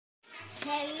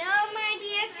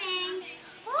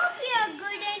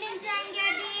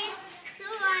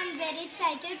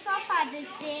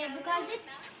Father's Day because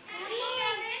it's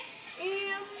on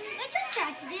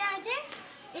Saturday, I think.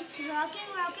 It's walking.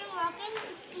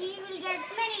 He will get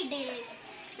many days.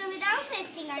 So without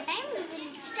wasting our time, we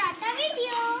will start our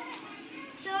video.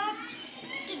 So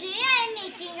today I am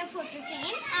making a photo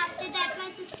frame. After that, my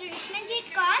sister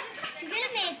Rishmanjeet Kaur will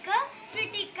make a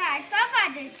pretty card for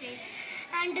Father's Day.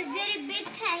 And a very big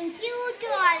thank you to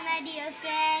all my dear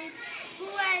friends,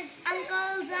 who has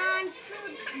uncles, aunts,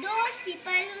 those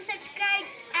people who subscribe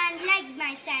and like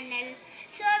my channel.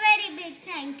 So a very big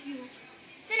thank you.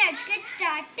 So let's get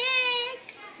started.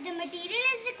 The material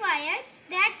is required,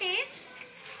 that is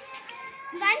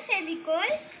 1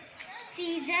 Fevicol,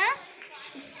 scissor,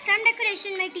 some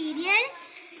decoration material,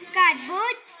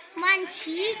 cardboard, 1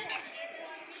 sheet,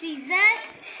 scissor,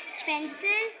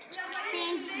 pencil,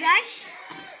 paint brush,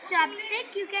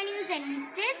 chopstick, you can use any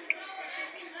stick,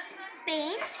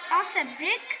 paint or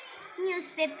fabric,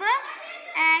 newspaper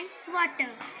and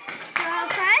water. So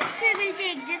first we will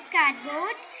take this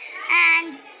cardboard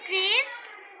and trace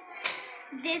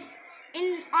this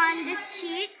on this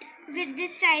sheet with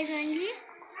this size only.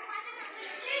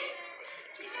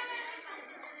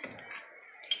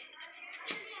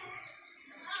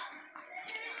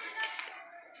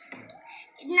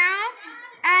 Now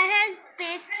I have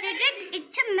pasted it.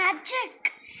 It's a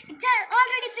magic. It's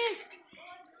already pasted.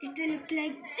 It will look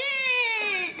like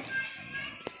this.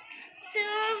 So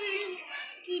we'll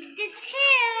keep this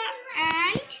here,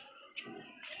 and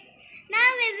now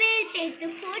we will paste the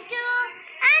photo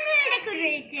and we'll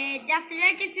decorate it. After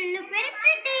that, it will look very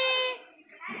pretty.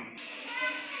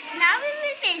 Now we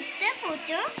will paste the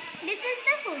photo. This is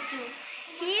the photo.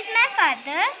 He is my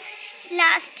father.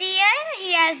 Last year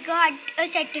he has got a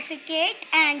certificate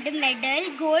and a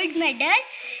medal, gold medal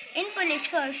in police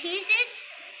force.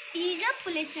 He is a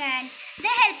policeman, the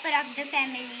helper of the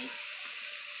family.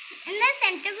 In the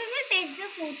center we will paste the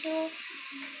photo.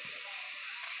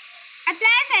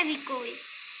 Apply Fevicol.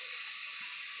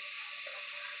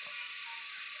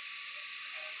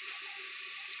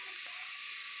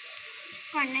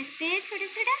 Corners पे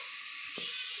थोड़ा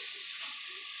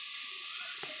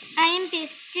I am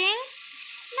pasting.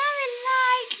 Now we'll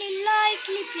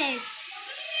lightly press.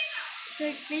 So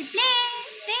it will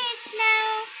paste now.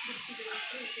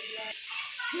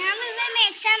 Now we will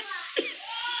make some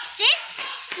sticks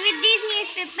with these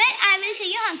newspaper. I will show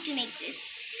you how to make this.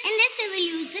 In this we will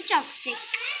use the chopstick.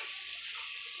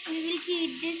 We will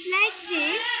keep this like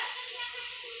this.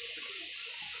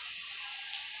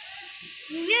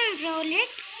 We will roll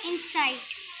it inside.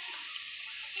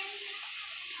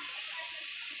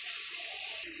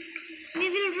 We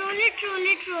will roll it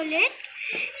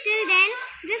till then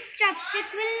this chopstick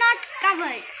will not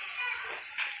cover.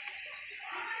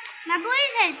 Babu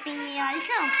is helping me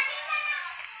also.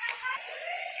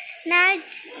 Now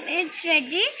it's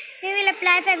ready. We will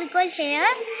apply Fevicol here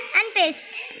and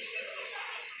paste.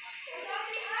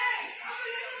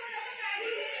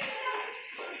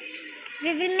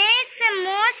 We will make some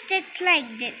more sticks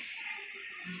like this.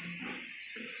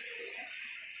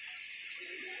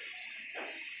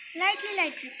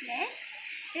 Lightly press.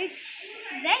 It's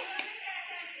wet.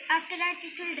 After that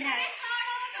it will dry.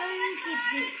 So we will keep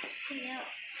this here.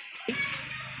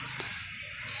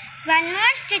 One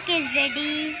more stick is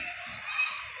ready.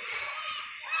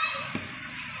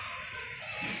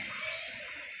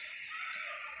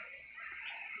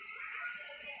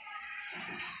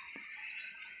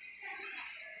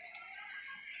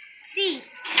 See,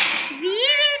 we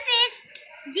will paste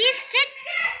these sticks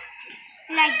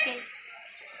like this.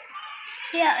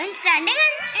 Here, in standing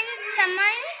and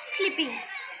someone sleeping.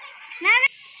 Now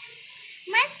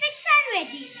my sticks are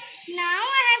ready. Now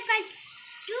I have cut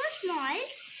 2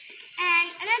 smalls and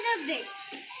another big.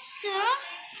 So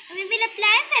we will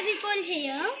apply Fevicol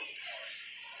here.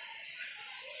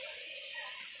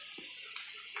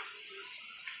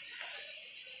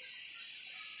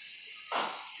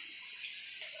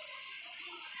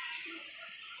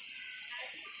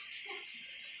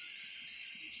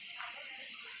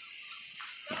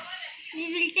 We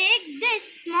will take this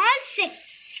small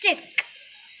stick.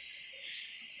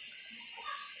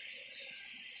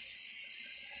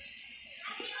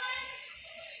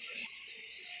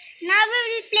 Now we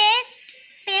will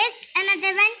paste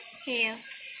another one here.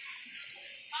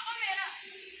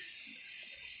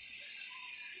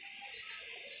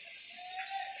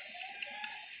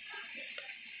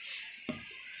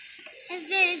 If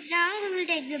there is wrong, we will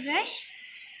take the brush.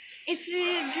 If you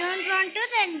don't want to,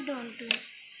 then don't do.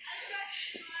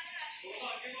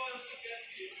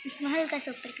 इसमें हल्का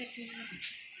सा ऊपर कर दूँगा.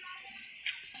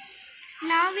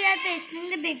 Now we are pasting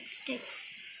the big sticks.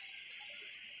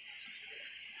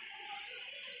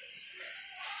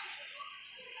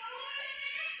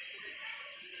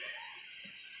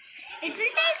 It will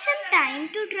take some time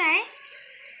to dry.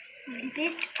 We'll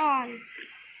paste all.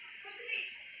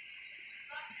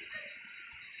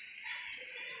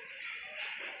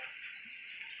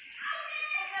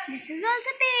 This is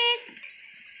also paste.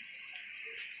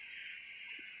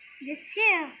 This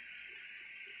here.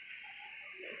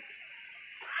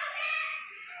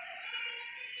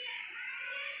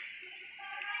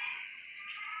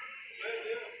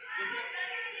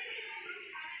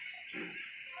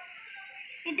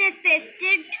 It is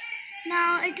pasted.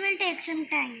 Now it will take some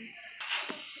time.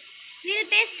 We'll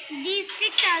paste these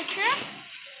sticks also.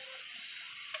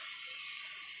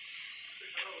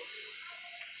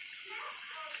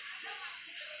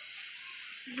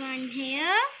 One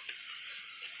here.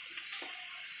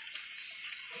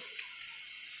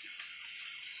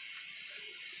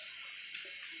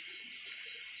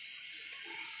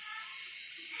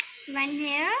 One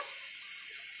here.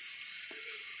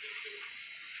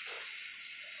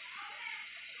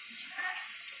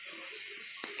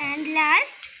 And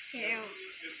last here.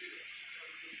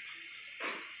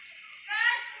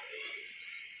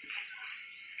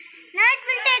 Now it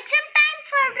will take some time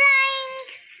for drying.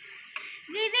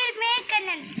 We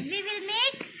will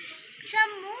make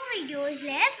some more videos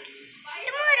left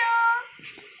tomorrow.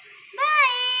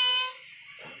 Bye.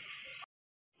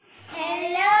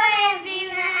 Hello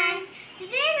everyone.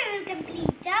 Today we will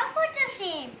complete our photo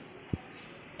frame.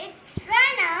 It's dry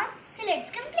now, so let's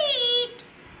complete.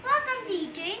 For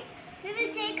completing, we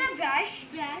will take a brush,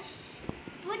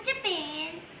 put a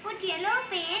paint, put yellow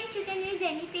paint, you can use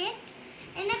any paint,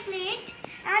 in a plate,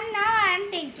 and now I am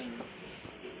painting.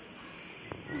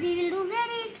 We will do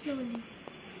very slowly.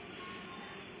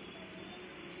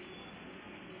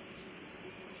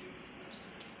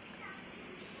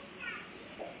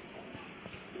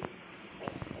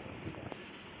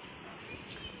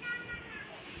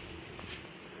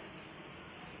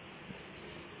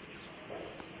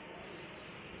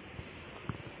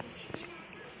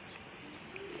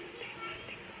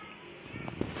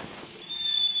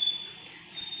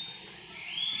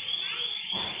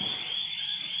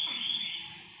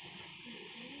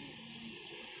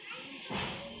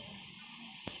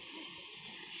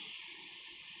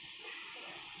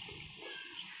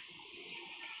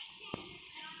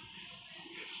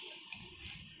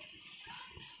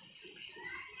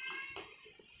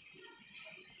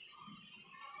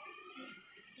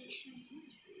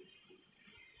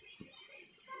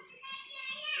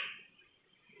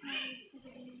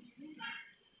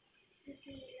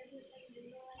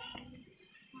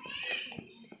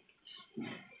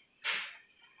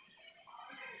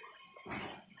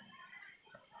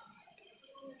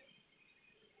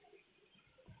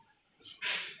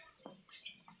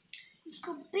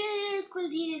 इसको बिल्कुल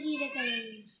धीरे धीरे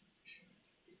करेंगे.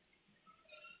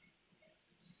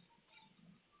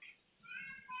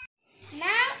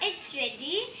 Now it's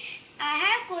ready. I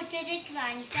have coated it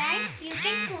one time. You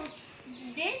can coat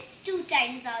this 2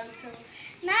 times also.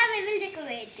 Now we will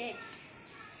decorate it.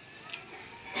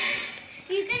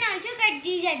 You can also cut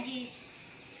these edges.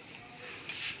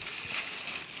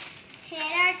 Here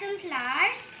are some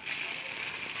flowers.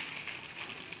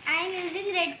 I am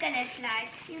using red color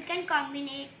flowers. You can combine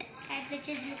it as which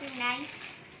is looking nice.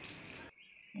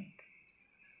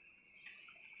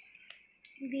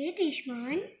 Wait,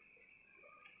 Ishman.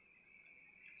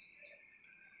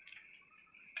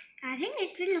 I think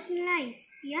it will look nice.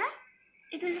 Yeah?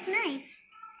 It will look nice.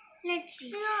 Let's see.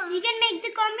 Yeah. We can make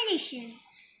the combination.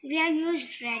 We have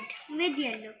used red with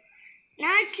yellow.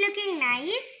 Now it's looking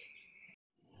nice.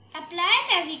 Apply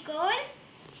Fevicol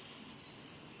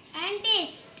and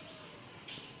paste.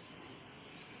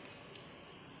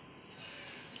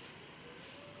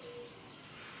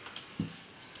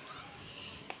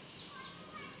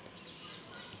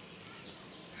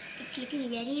 It's looking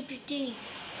very pretty.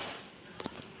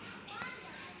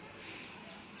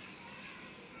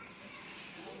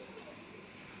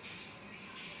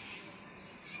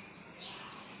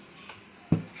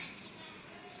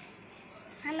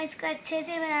 हम इसको अच्छे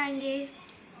से बनाएंगे.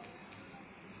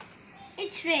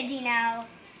 It's ready now.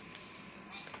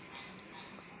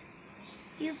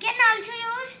 You can also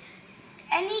use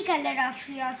any color of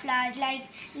your flowers like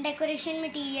decoration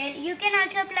material. You can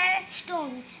also apply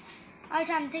stones or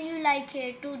something you like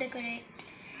here to decorate.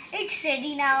 It's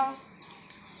ready now.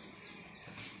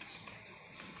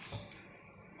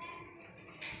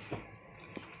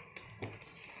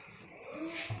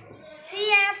 See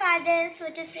our father's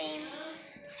photo frame.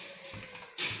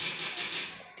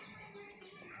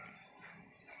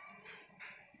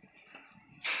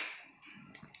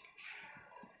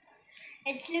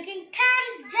 It's looking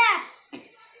thumbs up.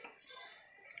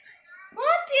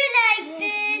 Hope you like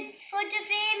this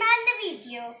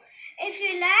video. If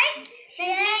you like,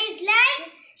 then please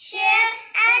like, share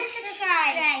and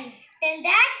subscribe. Till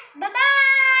that,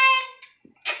 bye-bye.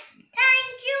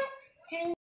 Thank you.